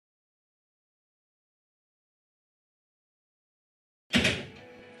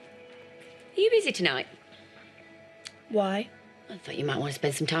Are you busy tonight? Why? I thought you might want to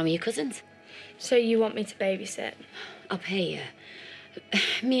spend some time with your cousins. So you want me to babysit? I'll pay you.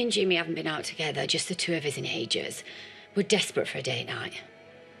 Me and Jimmy haven't been out together, just the two of us in ages. We're desperate for a date night.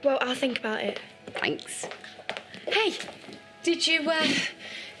 Well, I'll think about it. Thanks. Hey, did you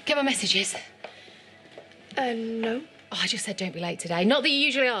get my messages? No. Oh, I just said don't be late today. Not that you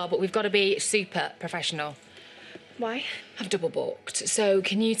usually are, but we've got to be super professional. Why? I've double booked. So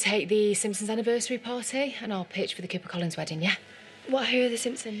can you take the Simpsons anniversary party and I'll pitch for the Cooper Collins wedding, yeah? What, who are the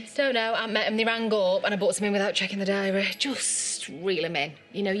Simpsons? Don't know. I met them, they rang up and I bought some in without checking the diary. Just reel them in.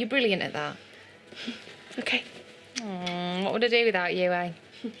 You know, you're brilliant at that. OK. What would I do without you, eh?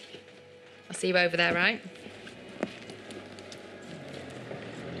 I'll see you over there, right?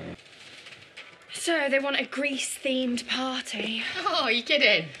 So they want a Greece-themed party. Oh, you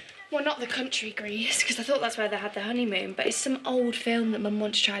kidding? Well, not the country Greece, because I thought that's where they had their honeymoon, but it's some old film that Mum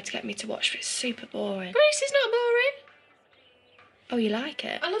once tried to get me to watch, but it's super boring. Greece is not boring. Oh, you like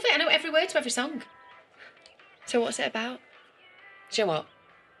it? I love it. I know every word to every song. So what's it about? Do you know what?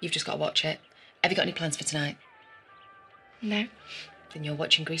 You've just got to watch it. Have you got any plans for tonight? No. Then you're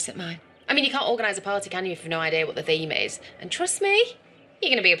watching Grease at mine. I mean, you can't organise a party, can you, if you've no idea what the theme is? And trust me, you're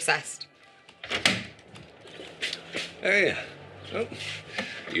going to be obsessed. Hey. Oh,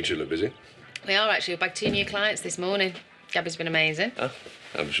 you two look busy. We are, actually. We bagged 2 new clients this morning. Gabby's been amazing. Oh,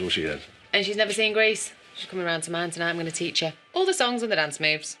 I'm sure she has. And she's never seen Grease. She's coming round to mine tonight. I'm going to teach her all the songs and the dance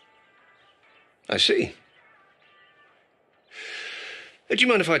moves. I see. Do you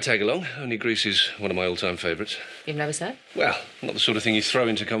mind if I tag along? Only Grease is one of my all-time favourites. You've never said? Well, not the sort of thing you throw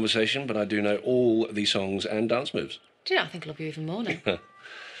into conversation, but I do know all the songs and dance moves. Do you know, I think I love you even more now.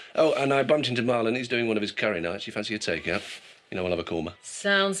 Oh, and I bumped into Marlon. He's doing one of his curry nights. You fancy a takeout? You know, I'll have a korma.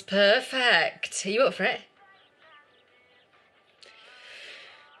 Sounds perfect. Are you up for it?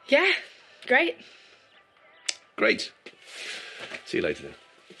 Yeah, great. Great. See you later, then.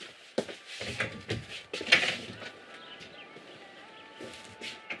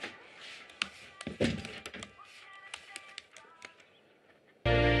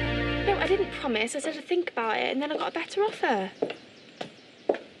 No, I didn't promise. I said I'd think about it, and then I got a better offer.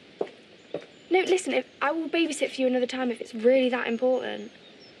 No, listen, I will babysit for you another time if it's really that important.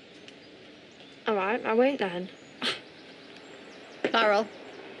 All right, I won't then. Laurel?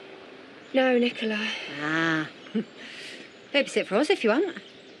 No, Nicola. Ah. Babysit for us if you want.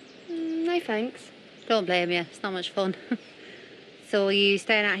 No, thanks. Don't blame you. It's not much fun. So are you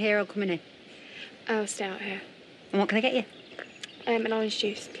staying out here or coming in? I'll stay out here. And what can I get you? An orange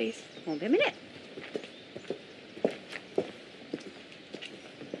juice, please. Won't be a minute.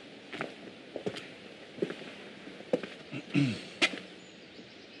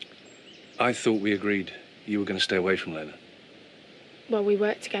 I thought we agreed you were going to stay away from Lena. Well, we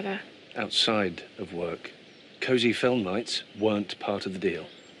work together. Outside of work. Cosy film nights weren't part of the deal.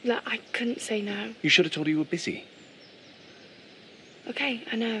 Look, I couldn't say no. You should have told her you were busy. OK,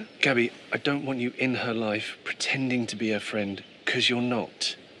 I know. Gabby, I don't want you in her life pretending to be her friend, because you're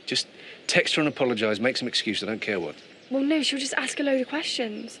not. Just text her and apologise, make some excuse, I don't care what. Well, no, she'll just ask a load of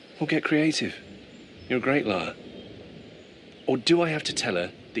questions. Or get creative. You're a great liar. Or do I have to tell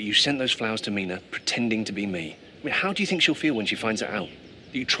her that you sent those flowers to Mina pretending to be me? I mean, how do you think she'll feel when she finds it out?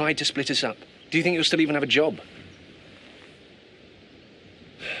 That you tried to split us up? Do you think you'll still even have a job?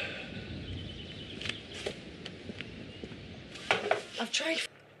 I've tried.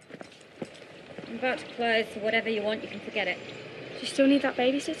 I'm about to close, so whatever you want, you can forget it. Do you still need that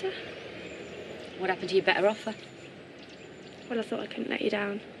babysitter? What happened to your better offer? Well, I thought I couldn't let you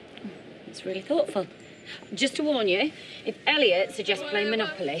down. It's really thoughtful. Just to warn you, if Elliot suggests playing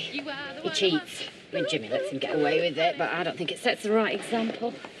Monopoly, he cheats. I mean, Jimmy lets him get away with it, but I don't think it sets the right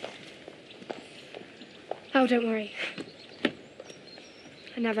example. Oh, don't worry.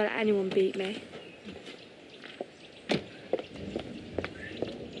 I never let anyone beat me.